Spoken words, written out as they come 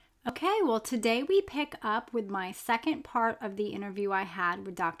well, today we pick up with my second part of the interview I had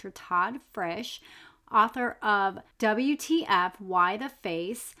with Dr. Todd Frisch, author of WTF Why the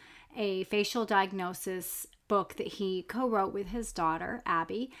Face, a facial diagnosis book that he co wrote with his daughter,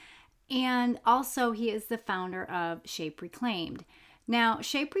 Abby. And also, he is the founder of Shape Reclaimed. Now,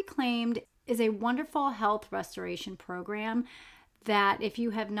 Shape Reclaimed is a wonderful health restoration program that, if you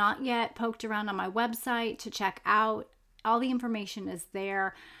have not yet poked around on my website to check out, all the information is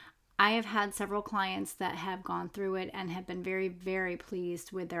there. I have had several clients that have gone through it and have been very, very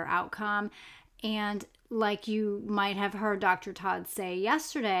pleased with their outcome. And like you might have heard Dr. Todd say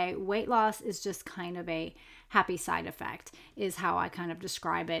yesterday, weight loss is just kind of a happy side effect, is how I kind of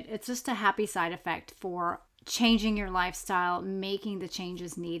describe it. It's just a happy side effect for changing your lifestyle, making the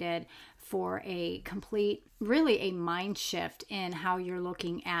changes needed for a complete, really a mind shift in how you're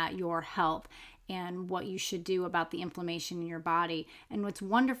looking at your health and what you should do about the inflammation in your body. And what's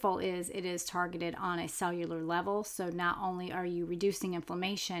wonderful is it is targeted on a cellular level. So not only are you reducing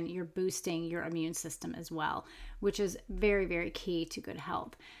inflammation, you're boosting your immune system as well, which is very, very key to good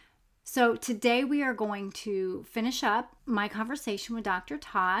health. So today we are going to finish up my conversation with Dr.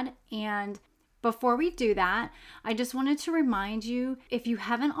 Todd. And before we do that, I just wanted to remind you, if you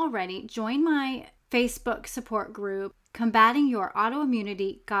haven't already, join my Facebook support group, Combating Your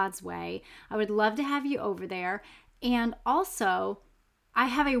Autoimmunity God's Way. I would love to have you over there. And also, I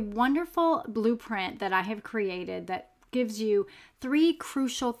have a wonderful blueprint that I have created that gives you 3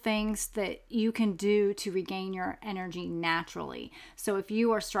 crucial things that you can do to regain your energy naturally. So if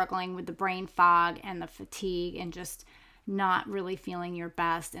you are struggling with the brain fog and the fatigue and just not really feeling your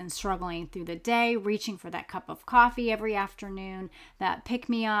best and struggling through the day, reaching for that cup of coffee every afternoon, that pick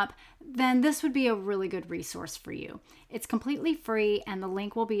me up, then this would be a really good resource for you. It's completely free and the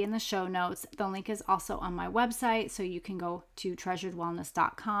link will be in the show notes. The link is also on my website, so you can go to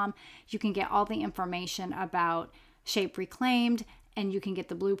treasuredwellness.com. You can get all the information about Shape Reclaimed, and you can get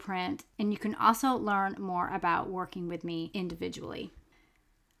the blueprint, and you can also learn more about working with me individually.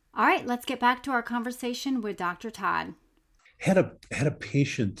 All right, let's get back to our conversation with Dr. Todd. Had a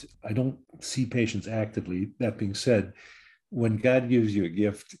patient. I don't see patients actively. That being said, when God gives you a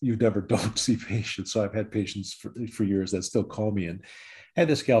gift, you never don't see patients. So I've had patients for years that still call me, and I had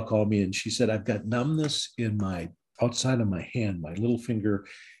this gal call me, and she said, I've got numbness in my outside of my hand, my little finger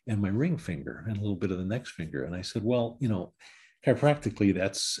and my ring finger, and a little bit of the next finger. And I said, well, chiropractically,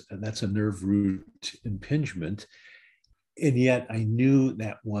 that's a nerve root impingement. And yet I knew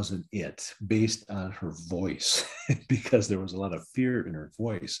that wasn't it based on her voice because there was a lot of fear in her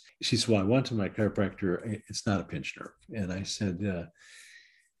voice. She said, well, I went to my chiropractor. It's not a pinched nerve. And I said,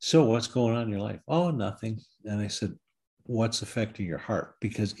 so what's going on in your life? Oh, nothing. And I said, what's affecting your heart?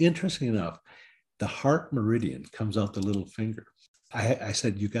 Because interesting enough, the heart meridian comes out the little finger. I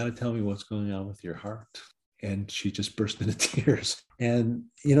said, you got to tell me what's going on with your heart. And she just burst into tears. And,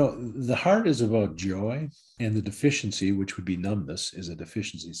 the heart is about joy, and the deficiency, which would be numbness, is a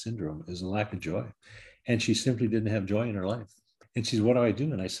deficiency syndrome, is a lack of joy. And she simply didn't have joy in her life. And she said, what do I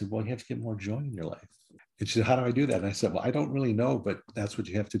do? And I said, well, you have to get more joy in your life. And she said, how do I do that? And I said, well, I don't really know, but that's what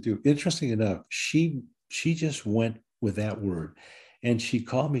you have to do. Interesting enough, she just went with that word. And she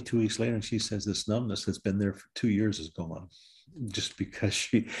called me 2 weeks later and she says, this numbness that's been there for 2 years is gone, just because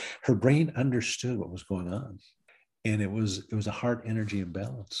her brain understood what was going on. And it was a heart energy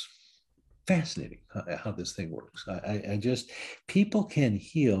imbalance. Fascinating how this thing works. I just, people can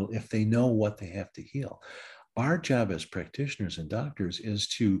heal if they know what they have to heal. Our job as practitioners and doctors is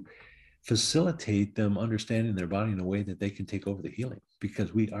to facilitate them understanding their body in a way that they can take over the healing,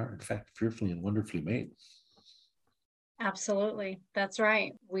 because we are in fact fearfully and wonderfully made. Absolutely. That's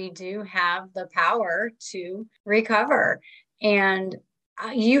right. We do have the power to recover. And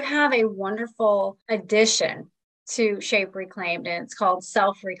you have a wonderful addition to Shape Reclaimed, and it's called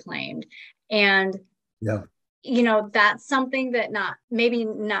Self Reclaimed. And Yeah. That's something that not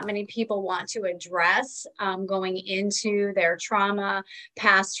many people want to address going into their trauma,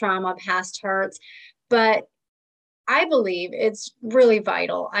 past hurts. But I believe it's really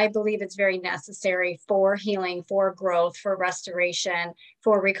vital. I believe it's very necessary for healing, for growth, for restoration,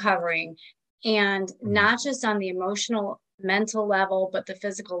 for recovering, and not just on the emotional, mental level, but the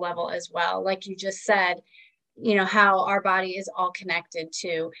physical level as well. Like you just said, how our body is all connected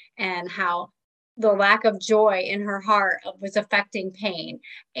to, and how the lack of joy in her heart was affecting pain.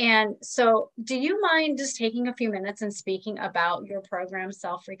 And so, do you mind just taking a few minutes and speaking about your program,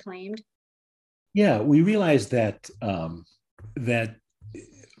 Self Reclaimed? Yeah, we realized that that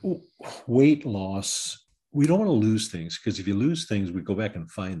weight loss, we don't want to lose things, because if you lose things, we go back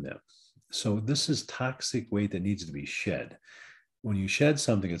and find them. So this is toxic weight that needs to be shed. when you shed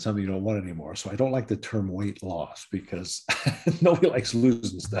something, it's something you don't want anymore. So I don't like the term weight loss because nobody likes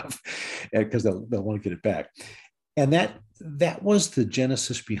losing stuff because they'll want to get it back. And that was the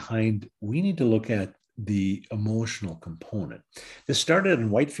genesis behind, we need to look at the emotional component. This started in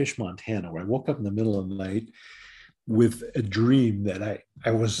Whitefish, Montana, where I woke up in the middle of the night with a dream that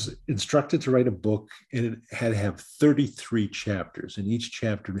I was instructed to write a book, and it had to have 33 chapters, and each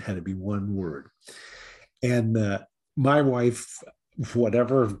chapter had to be one word. And my wife,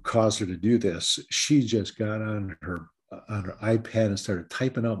 whatever caused her to do this, she just got on her iPad and started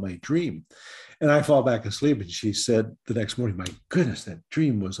typing out my dream. And I fall back asleep, and she said the next morning, "My goodness, that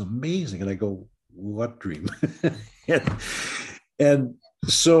dream was amazing." And I go, "What dream?" and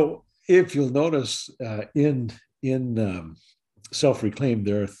so if you'll notice in Self-Reclaimed,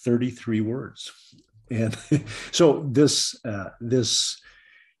 there are 33 words. And so this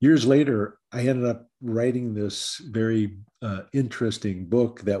years later, I ended up writing this very interesting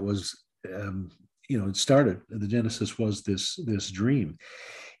book that was, it started, the genesis was this dream.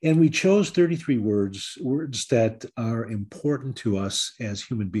 And we chose 33 words that are important to us as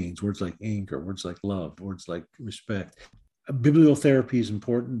human beings, words like anger, words like love, words like respect. Bibliotherapy is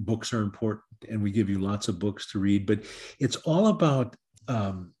important, books are important, and we give you lots of books to read, but it's all about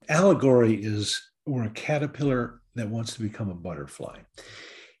allegory is we're a caterpillar that wants to become a butterfly.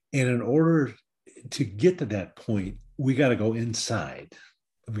 And in order to get to that point, we got to go inside.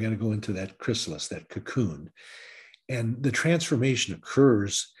 We got to go into that chrysalis, that cocoon. And the transformation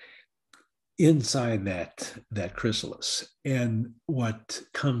occurs inside that chrysalis. And what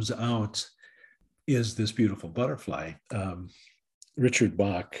comes out is this beautiful butterfly. Richard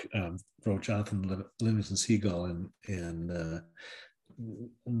Bach wrote Jonathan Livingston Seagull and a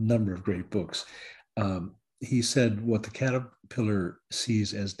number of great books. He said, what the caterpillar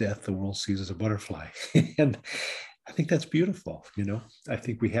sees as death, the world sees as a butterfly. And I think that's beautiful. I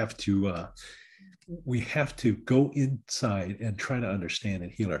think we have to go inside and try to understand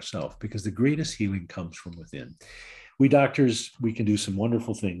and heal ourselves, because the greatest healing comes from within. We doctors, we can do some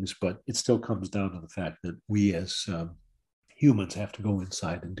wonderful things, but it still comes down to the fact that we as humans have to go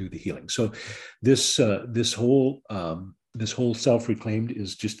inside and do the healing. So this whole Self-Reclaimed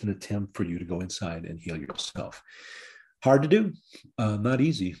is just an attempt for you to go inside and heal yourself. Hard to do, not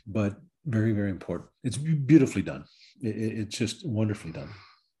easy, but very, very important. It's beautifully done. It's just wonderfully done.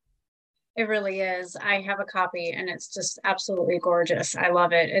 It really is. I have a copy and it's just absolutely gorgeous. I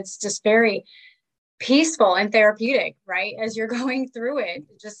love it. It's just very peaceful and therapeutic, right? As you're going through it,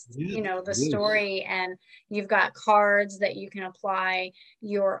 just, the story, and you've got cards that you can apply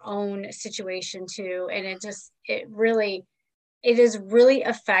your own situation to. And it is really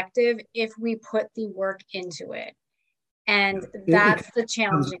effective if we put the work into it. And that's the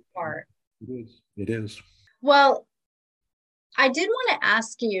challenging part. It is. Well, I did want to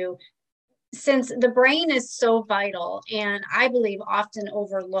ask you, since the brain is so vital and I believe often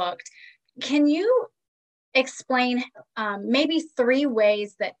overlooked, can you explain maybe 3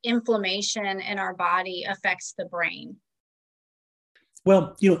 ways that inflammation in our body affects the brain?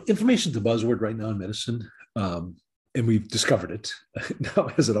 Well, inflammation is the buzzword right now in medicine, and we've discovered it. Now,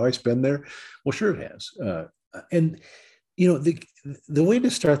 has it always been there? Well, sure it has. And the way to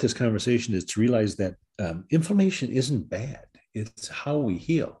start this conversation is to realize that inflammation isn't bad. It's how we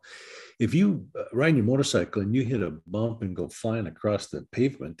heal. If you ride your motorcycle and you hit a bump and go flying across the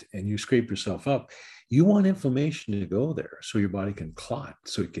pavement and you scrape yourself up, you want inflammation to go there so your body can clot,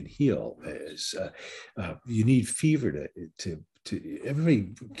 so it can heal. You need fever to everybody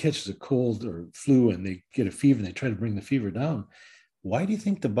catches a cold or flu and they get a fever and they try to bring the fever down. Why do you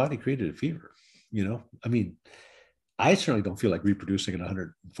think the body created a fever? I certainly don't feel like reproducing at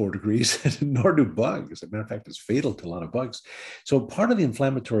 104 degrees, nor do bugs. As a matter of fact, it's fatal to a lot of bugs. So part of the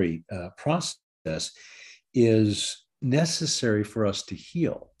inflammatory process is necessary for us to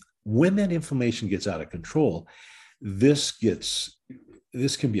heal. When that inflammation gets out of control, this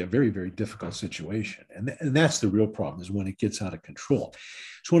can be a very, very difficult situation. And that's the real problem, is when it gets out of control.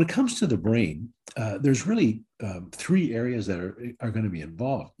 So when it comes to the brain, there's really 3 areas that are going to be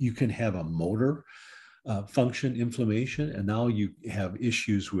involved. You can have a motor function inflammation, and now you have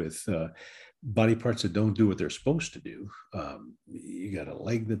issues with body parts that don't do what they're supposed to do. You got a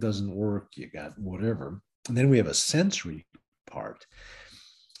leg that doesn't work, you got whatever. And then we have a sensory part.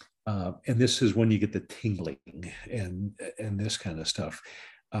 And this is when you get the tingling and this kind of stuff,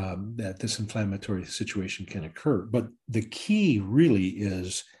 that this inflammatory situation can occur. But the key really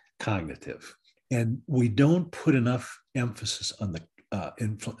is cognitive. And we don't put enough emphasis on the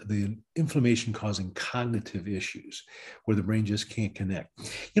inflammation causing cognitive issues where the brain just can't connect.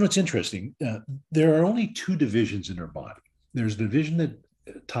 It's interesting. There are only 2 divisions in our body. There's a division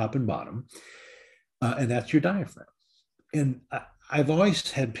at top and bottom, and that's your diaphragm. And I've always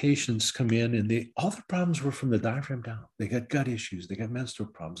had patients come in and all the problems were from the diaphragm down. They got gut issues, they got menstrual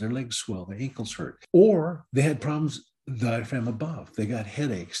problems, their legs swell, their ankles hurt, or they had problems diaphragm above. They got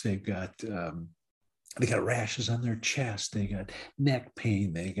headaches, they got rashes on their chest, they got neck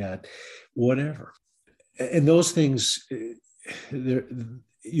pain, they got whatever. And those things,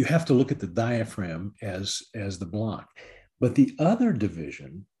 you have to look at the diaphragm as the block. But the other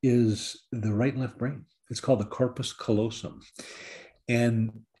division is the right and left brain. It's called the corpus callosum.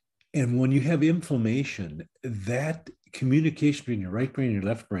 And when you have inflammation, that communication between your right brain and your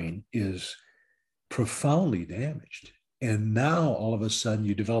left brain is profoundly damaged. And now all of a sudden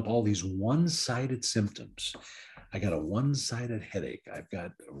you develop all these one-sided symptoms. I got a one-sided headache. I've got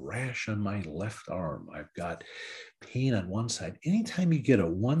a rash on my left arm. I've got pain on one side. Anytime you get a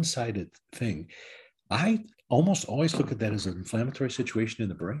one-sided thing, I almost always look at that as an inflammatory situation in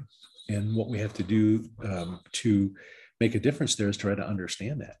the brain. And what we have to do to make a difference there is try to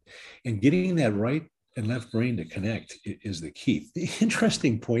understand that. And getting that right and left brain to connect is the key. The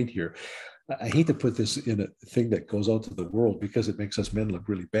interesting point here, I hate to put this in a thing that goes out to the world because it makes us men look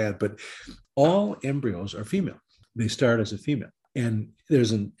really bad, but all embryos are female. They start as a female. And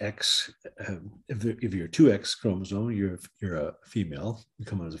there's an X, if you're a 2X chromosome, you're a female, you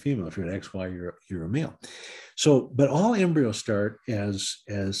come out as a female. If you're an XY, you're a male. So, but all embryos start as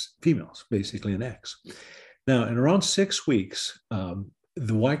females, basically an X. Now, in around 6 weeks, the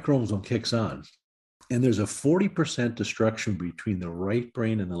Y chromosome kicks on, and there's a 40% destruction between the right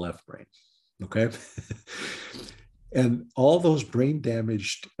brain and the left brain. Okay. And all those brain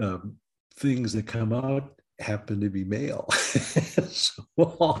damaged things that come out happen to be male. So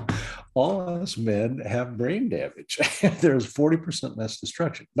all us men have brain damage. There's 40% less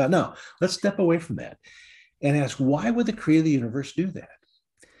destruction. But now let's step away from that and ask, why would the creator of the universe do that?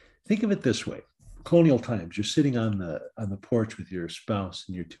 Think of it this way. Colonial times, you're sitting on the porch with your spouse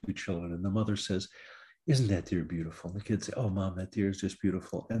and your 2 children, and the mother says, "Isn't that deer beautiful?" And the kids say, "Oh, Mom, that deer is just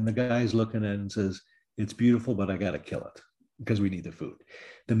beautiful." And the guy's looking at it and says, "It's beautiful, but I got to kill it because we need the food."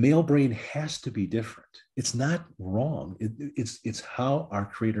 The male brain has to be different. It's not wrong. It's how our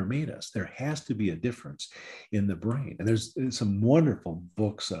creator made us. There has to be a difference in the brain. And there's some wonderful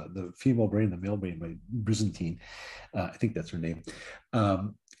books, The Female Brain, The Male Brain by Byzantine. I think that's her name.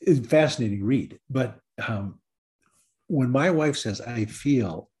 It's a fascinating read. But when my wife says, "I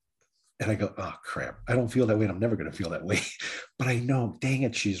feel," and I go, "Oh, crap, I don't feel that way. And I'm never going to feel that way." But I know, dang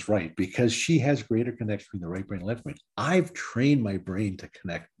it, she's right, because she has greater connection between the right brain and left brain. I've trained my brain to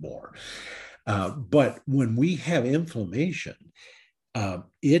connect more. But when we have inflammation,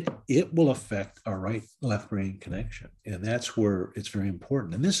 it will affect our right left brain connection. And that's where it's very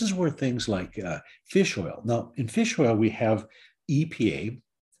important. And this is where things like fish oil. Now, in fish oil, we have EPA,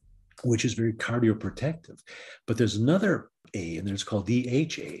 which is very cardioprotective. But there's another A, and it's called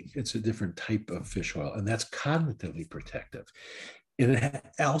DHA. It's a different type of fish oil, and that's cognitively protective. And it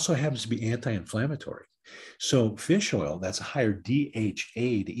also happens to be anti-inflammatory. So fish oil, that's a higher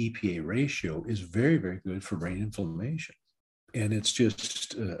DHA to EPA ratio, is very, very good for brain inflammation. And it's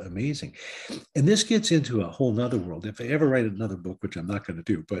just amazing. And this gets into a whole nother world. If I ever write another book, which I'm not going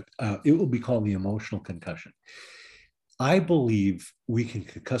to do, but it will be called The Emotional Concussion. I believe we can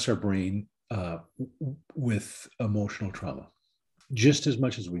concuss our brain with emotional trauma just as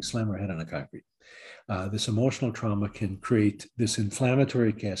much as we slam our head on a concrete. This emotional trauma can create this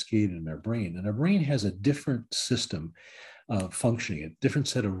inflammatory cascade in our brain. And our brain has a different system functioning, a different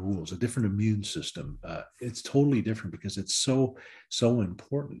set of rules, a different immune system. It's totally different because it's so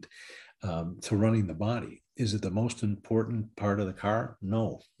important to running the body. Is it the most important part of the car?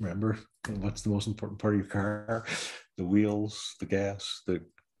 No. Remember, what's the most important part of your car? The wheels, the gas, the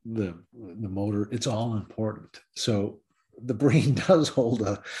motor. It's all important. So the brain does hold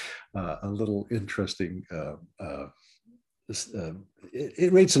a little interesting.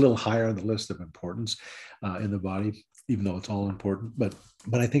 It rates a little higher on the list of importance in the body, even though it's all important. But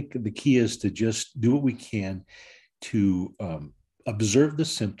I think the key is to just do what we can to observe the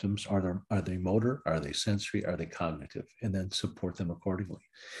symptoms. Are they motor? Are they sensory? Are they cognitive? And then support them accordingly.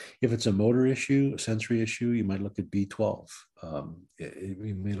 If it's a motor issue, a sensory issue, you might look at B12.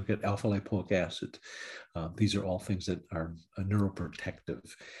 You may look at alpha lipoic acid. These are all things that are neuroprotective.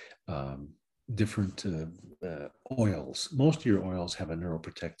 Different oils. Most of your oils have a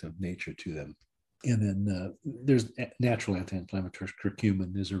neuroprotective nature to them. And then there's natural anti-inflammatories.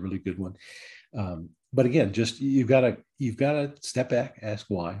 Curcumin is a really good one. But again, just you've got to step back, ask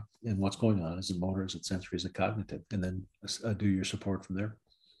why and what's going on. Is it motor? Is it sensory? Is it cognitive? And then do your support from there.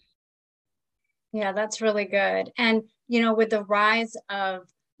 Yeah, that's really good. And, with the rise of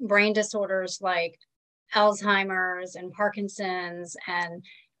brain disorders like Alzheimer's and Parkinson's and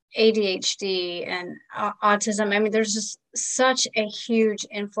ADHD and autism, I mean, there's just such a huge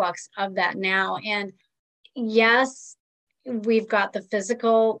influx of that now. And yes, we've got the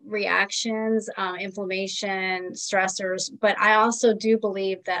physical reactions, inflammation, stressors, but I also do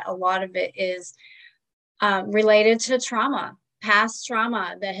believe that a lot of it is related to trauma, past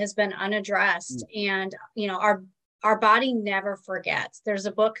trauma that has been unaddressed. And, our body never forgets. There's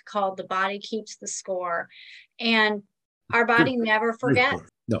a book called The Body Keeps the Score, and our body never forgets.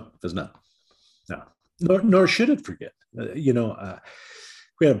 No, it does not. No, nor should it forget. We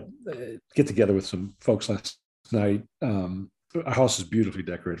had a get together with some folks last night. Our house is beautifully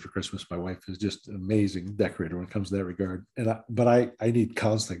decorated for Christmas. My wife is just an amazing decorator when it comes to that regard. But I need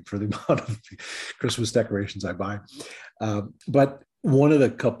counseling for the amount of Christmas decorations I buy. But one of the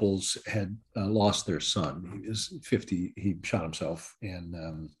couples had lost their son. He was 50. He shot himself,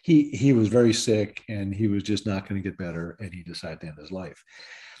 and he was very sick, and he was just not going to get better, and he decided to end his life.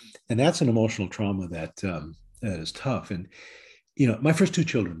 And that's an emotional trauma that is tough. And my first two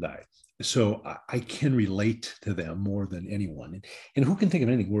children died. So I can relate to them more than anyone. And who can think of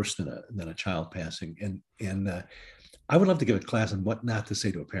anything worse than a child passing? And I would love to give a class on what not to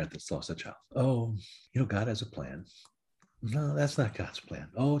say to a parent that's lost a child. Oh, God has a plan. No, that's not God's plan.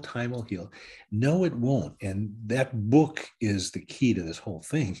 Oh, time will heal. No, it won't. And that book is the key to this whole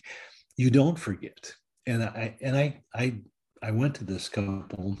thing. You don't forget. And I went to this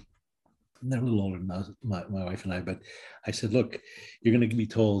couple. They're a little older than us, my wife and I, but I said, look, you're going to be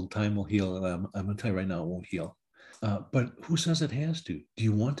told time will heal. And I'm going to tell you right now, it won't heal. But who says it has to? Do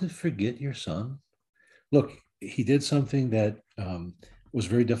you want to forget your son? Look, he did something that was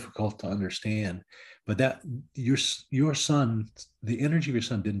very difficult to understand, but that your son, the energy of your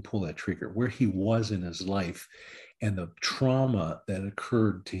son didn't pull that trigger. Where he was in his life and the trauma that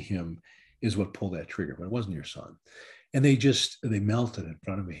occurred to him is what pulled that trigger, but it wasn't your son. And they melted in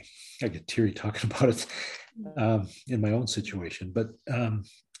front of me. I get teary talking about it in my own situation. But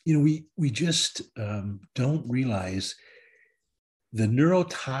we just don't realize the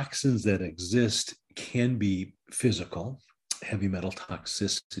neurotoxins that exist can be physical. Heavy metal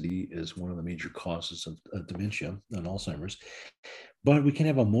toxicity is one of the major causes of dementia and Alzheimer's. But we can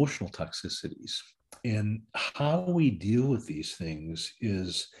have emotional toxicities. And how we deal with these things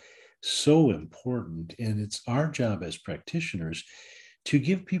is so important. And it's our job as practitioners to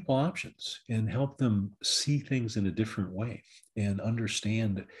give people options and help them see things in a different way and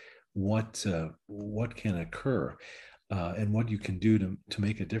understand what can occur and what you can do to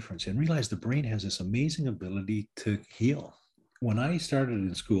make a difference, and realize the brain has this amazing ability to heal. When I started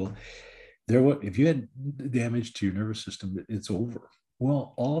in school, if you had damage to your nervous system, it's over.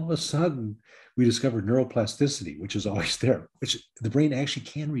 Well, all of a sudden, we discovered neuroplasticity, which is always there, which the brain actually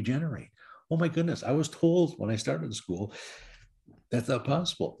can regenerate. Oh my goodness, I was told when I started in school that's not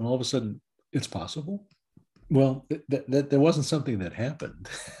possible. And all of a sudden, it's possible. Well, that wasn't something that happened.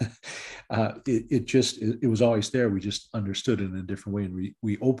 It was always there. We just understood it in a different way. And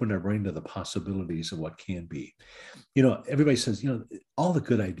we opened our brain to the possibilities of what can be. Everybody says, all the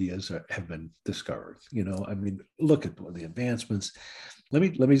good ideas have been discovered. I mean, look at the advancements. Let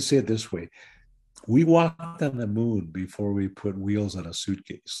me say it this way. We walked on the moon before we put wheels on a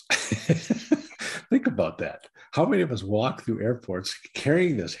suitcase. Think about that. How many of us walk through airports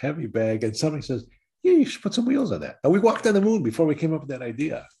carrying this heavy bag and somebody says, yeah, you should put some wheels on that. And we walked on the moon before we came up with that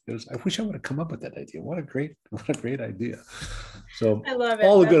idea. I wish I would have come up with that idea. What a great idea. So I love it.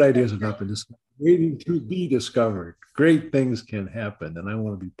 All the good ideas have not been discovered, waiting to be discovered. Great things can happen, and I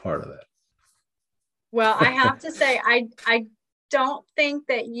want to be part of that. Well, I have to say, I don't think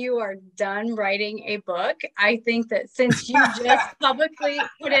that you are done writing a book. I think that since you just publicly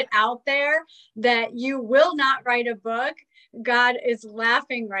put it out there that you will not write a book, God is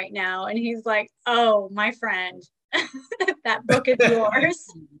laughing right now. And he's like, oh, my friend, that book is yours.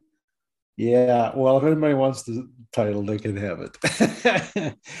 Yeah, well, if anybody wants the title, they can have it.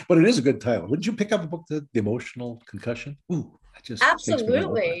 But it is a good title. Wouldn't you pick up a book, The Emotional Concussion? Ooh, that just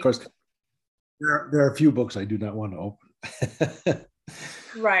absolutely. Of course, there are a few books I do not want to open.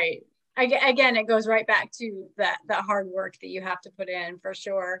 Right. Again, it goes right back to that hard work that you have to put in, for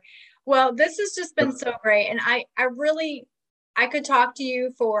sure. Well, this has just been so great. And I could talk to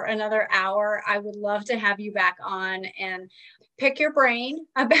you for another hour. I would love to have you back on and pick your brain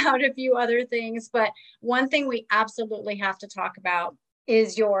about a few other things. But one thing we absolutely have to talk about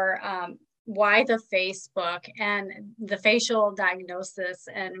is your Why the Face book and the facial diagnosis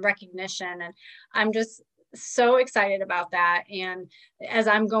and recognition. And I'm just so excited about that. And as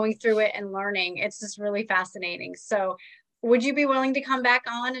I'm going through it and learning, it's just really fascinating. So would you be willing to come back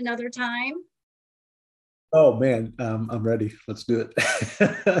on another time? Oh man, I'm ready. Let's do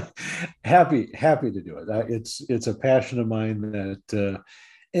it. Happy to do it. It's a passion of mine that,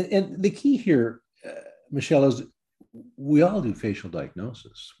 and the key here, Michelle, is we all do facial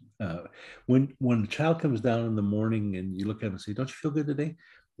diagnosis. When a child comes down in the morning and you look at them and say, "Don't you feel good today?"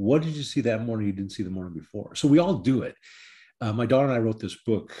 What did you see that morning you didn't see the morning before? So we all do it. My daughter and I wrote this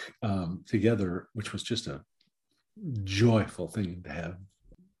book together, which was just a joyful thing to have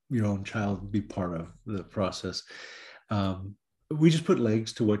your own child be part of the process. We just put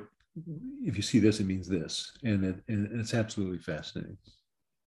legs to what, if you see this, it means this, and it's absolutely fascinating.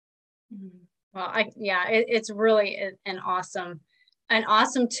 Well, it's really an awesome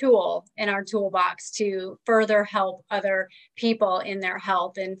tool in our toolbox to further help other people in their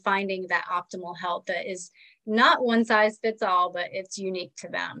health and finding that optimal health that is not one size fits all, but it's unique to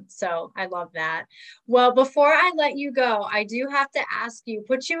them. So I love that. Well, before I let you go, I do have to ask you,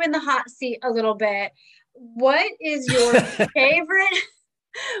 put you in the hot seat a little bit. What is your favorite,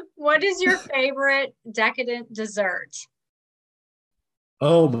 what is your favorite decadent dessert?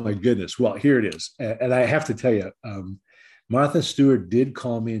 Oh my goodness. Well, here it is. And I have to tell you, Martha Stewart did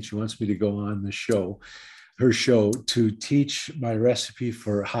call me and she wants me to go on the show, her show, to teach my recipe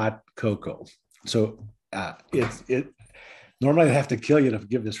for hot cocoa. So it normally I have to kill you to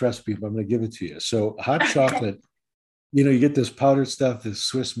give this recipe, but I'm going to give it to you. So hot chocolate, you get this powdered stuff, this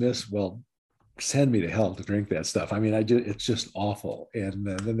Swiss Miss. Well, send me to hell to drink that stuff. I mean, it's just awful. And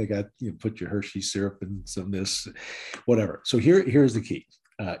then they got, put your Hershey syrup and some this, whatever. So here's the key.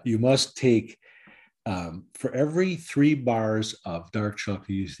 You must take, for every 3 bars of dark chocolate,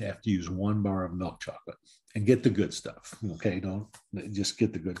 you have to use 1 bar of milk chocolate and get the good stuff. Okay. Don't just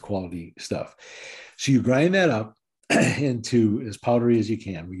get the good quality stuff. So you grind that up into as powdery as you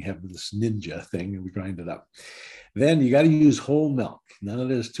can. We have this ninja thing and we grind it up. Then you got to use whole milk. None of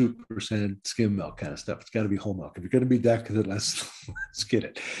this 2% skim milk kind of stuff. It's got to be whole milk. If you're going to be decadent, let's get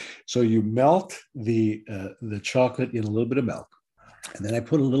it. So you melt the chocolate in a little bit of milk. And then I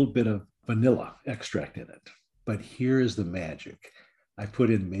put a little bit of vanilla extract in it. But here is the magic. I put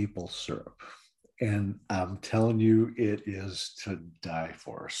in maple syrup. And I'm telling you, it is to die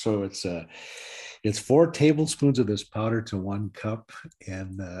for. So it's 4 tablespoons of this powder to 1 cup,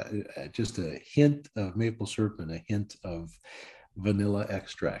 and just a hint of maple syrup and a hint of vanilla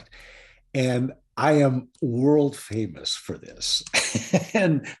extract. And I am world famous for this.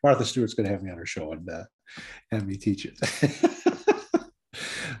 And Martha Stewart's going to have me on her show and have me teach it.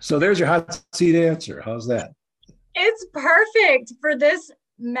 So there's your hot seat answer. How's that? It's perfect for this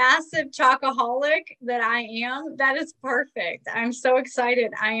massive chocoholic that I am. That is perfect. I'm so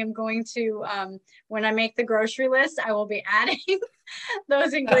excited. I am going to, when I make the grocery list, I will be adding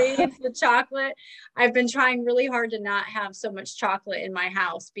those ingredients, the chocolate. I've been trying really hard to not have so much chocolate in my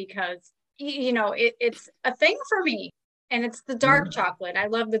house because, it's a thing for me. And it's the dark chocolate. I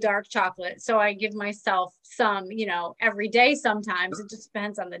love the dark chocolate. So I give myself some, every day sometimes. It just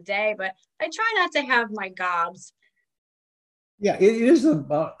depends on the day, but I try not to have my gobs. Yeah, it is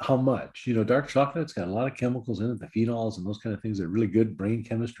about how much. Dark chocolate's got a lot of chemicals in it, the phenols and those kind of things that are really good. Brain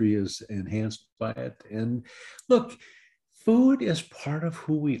chemistry is enhanced by it. And look, food is part of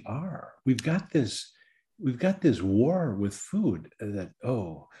who we are. We've got this war with food that,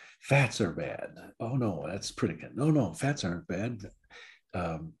 oh, fats are bad. Oh no, that's Pritikin. No, fats aren't bad.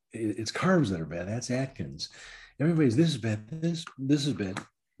 It's carbs that are bad. That's Atkins. Everybody's, this is bad. This is bad.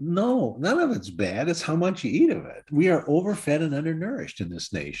 No, none of it's bad. It's how much you eat of it. We are overfed and undernourished in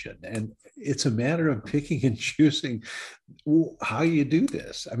this nation. And it's a matter of picking and choosing how you do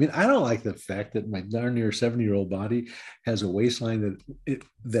this. I mean, I don't like the fact that my darn near 70-year-old body has a waistline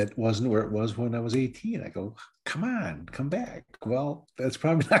that wasn't where it was when I was 18. I go, come on, come back. Well, that's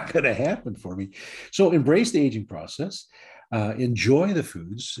probably not going to happen for me. So embrace the aging process, enjoy the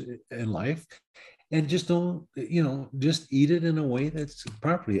foods in life, and just don't, just eat it in a way that's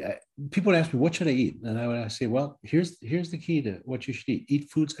properly. People would ask me, what should I eat? And I would say, well, here's the key to what you should eat. Eat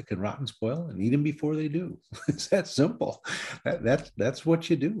foods that can rot and spoil and eat them before they do. It's that simple. That's what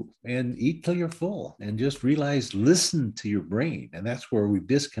you do. And eat till you're full and just realize, listen to your brain. And that's where we've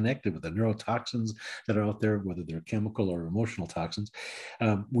disconnected with the neurotoxins that are out there, whether they're chemical or emotional toxins.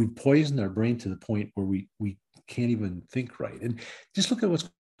 We've poisoned our brain to the point where we can't even think right. And just look at what's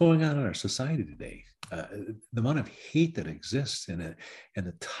going on in our society today. The amount of hate that exists and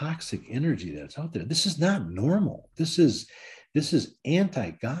the toxic energy that's out there. This is not normal. This is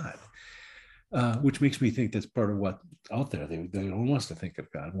anti-God. which makes me think that's part of what out there. They don't want us to think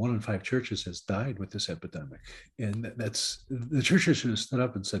of God. 1 in 5 churches has died with this epidemic. And that's the churches should have stood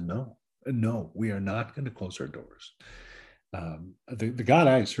up and said, no, we are not going to close our doors. The God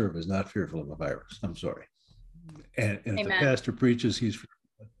I serve is not fearful of a virus. I'm sorry. And if the pastor preaches,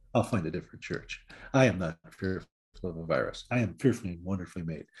 I'll find a different church. I am not fearful of a virus. I am fearfully and wonderfully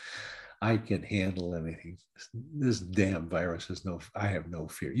made. I can handle anything. This damn virus I have no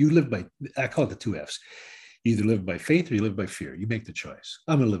fear. You live by, I call it the 2 F's. You either live by faith or you live by fear. You make the choice.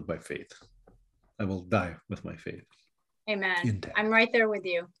 I'm going to live by faith. I will die with my faith. Amen. Intact. I'm right there with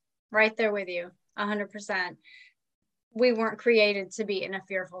you. Right there with you. 100%. We weren't created to be in a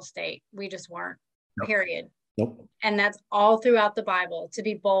fearful state. We just weren't. Nope. Period. Nope. And that's all throughout the Bible, to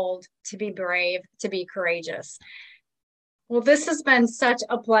be bold, to be brave, to be courageous. Well, this has been such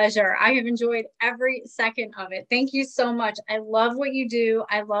a pleasure. I have enjoyed every second of it. Thank you so much. I love what you do.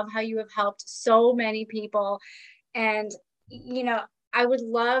 I love how you have helped so many people. And, I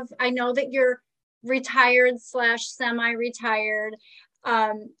know that you're retired / semi-retired,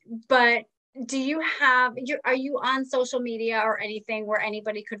 but do you are you on social media or anything where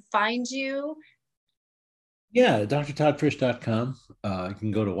anybody could find you? Yeah, drtoddfrisch.com. You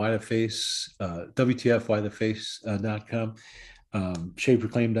can go to Why the Face, WTFWhyTheFace.com,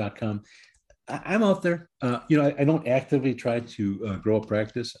 ShadeReclaim.com. I'm out there. I don't actively try to grow a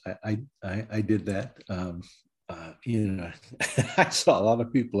practice. I did that. I saw a lot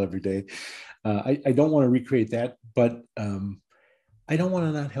of people every day. I don't want to recreate that, but I don't want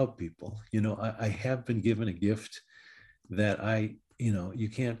to not help people. I have been given a gift that you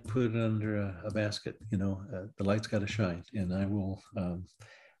can't put it under a basket. The light's got to shine, and I will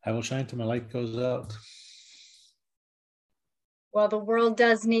shine till my light goes out. Well, the world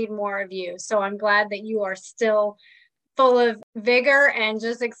does need more of you. So I'm glad that you are still full of vigor and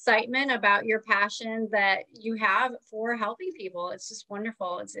just excitement about your passion that you have for helping people. It's just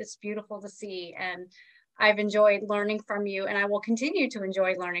wonderful. It's beautiful to see. And I've enjoyed learning from you, and I will continue to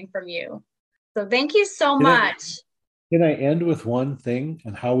enjoy learning from you. So thank you so much. Can I end with one thing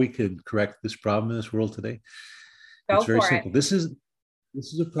on how we could correct this problem in this world today? It's very simple. This is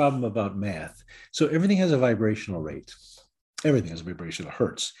a problem about math. So everything has a vibrational rate. Everything has a vibrational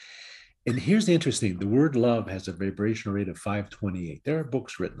hertz. And here's the interesting, the word love has a vibrational rate of 528. There are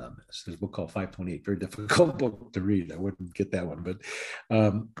books written on this. There's a book called 528, very difficult book to read. I wouldn't get that one, but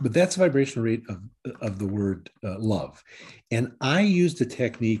that's the vibrational rate of the word love. And I used a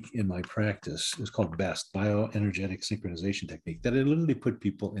technique in my practice. It's called BEST, bioenergetic synchronization technique, that I literally put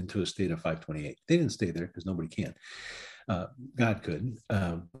people into a state of 528. They didn't stay there because nobody can. God could,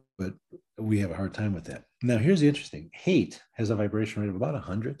 but we have a hard time with that. Now, here's the interesting. Hate has a vibration rate of about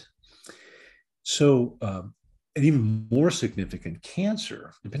 100. So, and even more significant,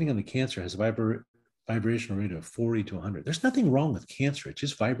 cancer, depending on the cancer, has a vibrational rate of 40 to 100. There's nothing wrong with cancer. It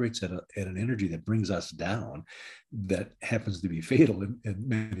just vibrates at an energy that brings us down, that happens to be fatal in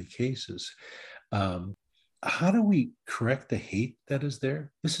many cases. How do we correct the hate that is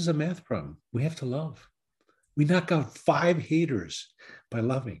there? This is a math problem. We have to love. We knock out 5 haters by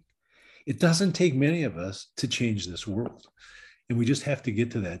loving. It doesn't take many of us to change this world. And we just have to get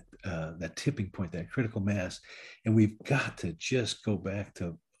to that tipping point, that critical mass. And we've got to just go back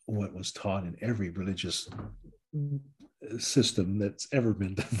to what was taught in every religious system that's ever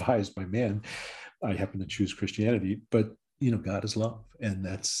been devised by man. I happen to choose Christianity, but God is love. And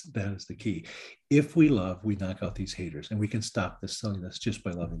that is the key. If we love, we knock out these haters, and we can stop this silliness just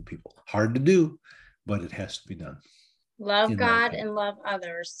by loving people. Hard to do, but it has to be done. Love God and love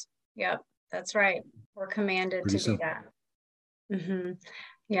others. Yep, that's right. We're commanded to do that. Mm-hmm.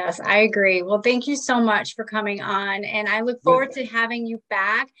 Yes, I agree. Well, thank you so much for coming on, and I look forward to having you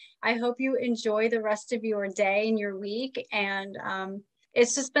back. I hope you enjoy the rest of your day and your week, and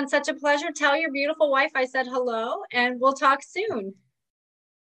it's just been such a pleasure. Tell your beautiful wife I said hello, and we'll talk soon.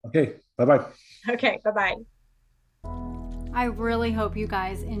 Okay, bye-bye. Okay, bye-bye. I really hope you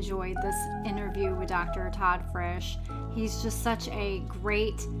guys enjoyed this interview with Dr. Todd Frisch. He's just such a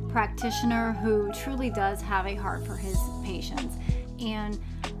great practitioner who truly does have a heart for his patients. And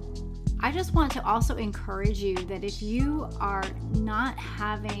I just want to also encourage you that if you are not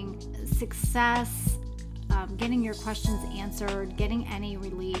having success getting your questions answered, getting any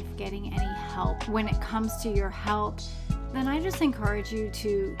relief, getting any help when it comes to your health, then I just encourage you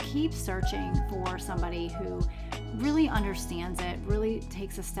to keep searching for somebody who really understands it, really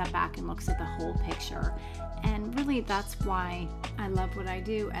takes a step back and looks at the whole picture. And really, that's why I love what I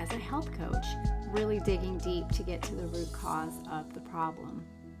do as a health coach, really digging deep to get to the root cause of the problem.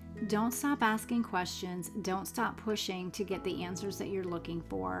 Don't stop asking questions. Don't stop pushing to get the answers that you're looking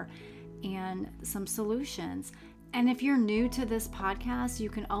for. and some solutions. And if you're new to this podcast, you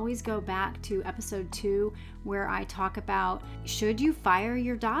can always go back to episode 2 where I talk about, should you fire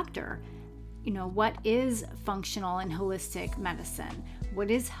your doctor? You know, what is functional and holistic medicine?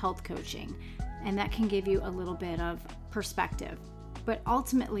 What is health coaching? And that can give you a little bit of perspective. But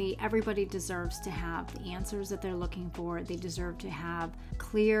ultimately, everybody deserves to have the answers that they're looking for. They deserve to have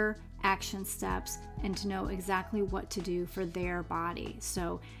clear action steps and to know exactly what to do for their body.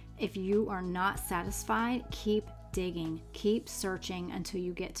 So if you are not satisfied, keep digging, keep searching until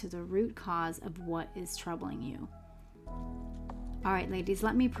you get to the root cause of what is troubling you. All right, ladies,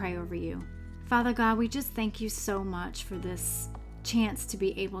 let me pray over you. Father God, we just thank you so much for this chance to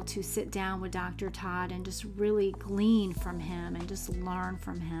be able to sit down with Dr. Todd and just really glean from him and just learn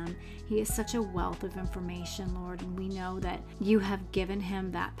from him. He is such a wealth of information, Lord, and we know that you have given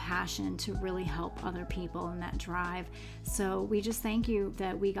him that passion to really help other people and that drive. So we just thank you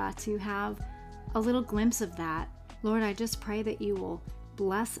that we got to have a little glimpse of that. Lord, I just pray that you will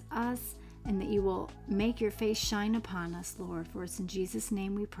bless us and that you will make your face shine upon us, Lord, for it's in Jesus'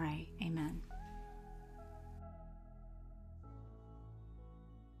 name we pray. Amen.